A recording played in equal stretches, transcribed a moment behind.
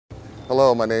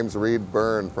Hello, my name's Reed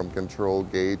Byrne from Control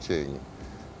Gaging.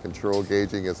 Control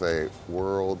Gaging is a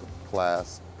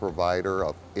world-class provider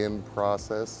of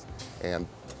in-process and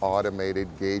automated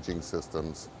gauging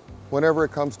systems. Whenever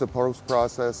it comes to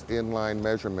post-process inline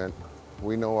measurement,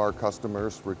 we know our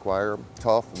customers require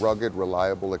tough, rugged,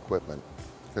 reliable equipment.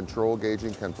 Control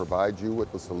Gaging can provide you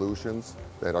with the solutions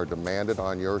that are demanded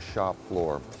on your shop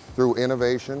floor. Through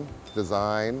innovation,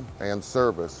 design, and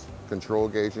service, Control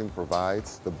Gaging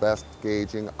provides the best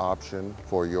gauging option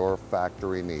for your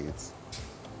factory needs.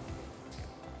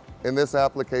 In this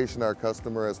application, our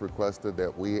customer has requested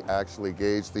that we actually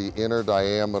gauge the inner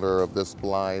diameter of this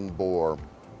blind bore.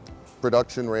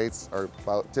 Production rates are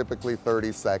about typically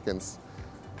 30 seconds.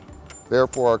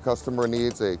 Therefore, our customer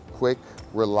needs a quick,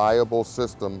 reliable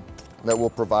system that will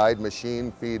provide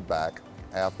machine feedback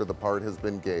after the part has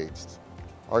been gauged.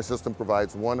 Our system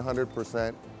provides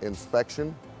 100%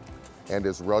 inspection and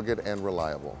is rugged and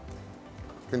reliable.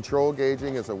 Control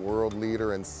Gaging is a world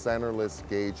leader in centerless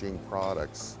gauging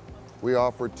products. We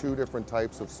offer two different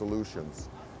types of solutions,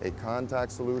 a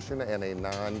contact solution and a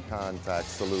non-contact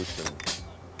solution.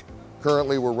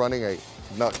 Currently, we're running a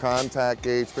contact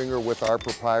gauge finger with our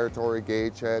proprietary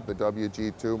gauge head, the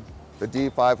WG2. The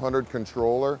D500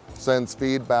 controller sends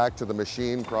feedback to the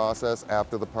machine process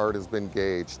after the part has been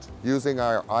gauged. Using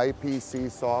our IPC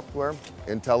software,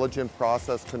 Intelligent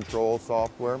Process Control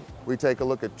software, we take a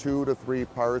look at 2 to 3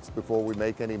 parts before we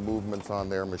make any movements on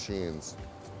their machines.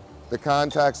 The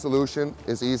contact solution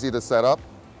is easy to set up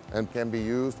and can be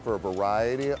used for a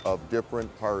variety of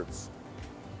different parts.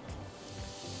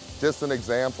 Just an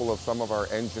example of some of our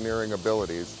engineering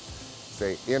abilities,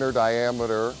 say inner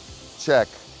diameter check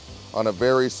on a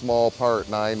very small part,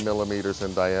 9 millimeters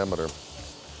in diameter.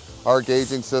 Our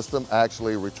gauging system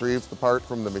actually retrieves the part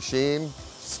from the machine,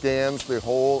 scans the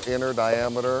whole inner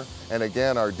diameter, and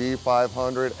again, our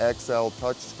D500 XL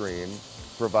touchscreen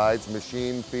provides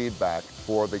machine feedback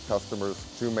for the customers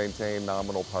to maintain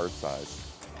nominal part size.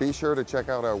 Be sure to check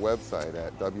out our website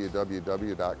at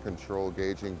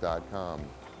www.controlgaging.com.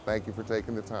 Thank you for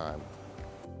taking the time.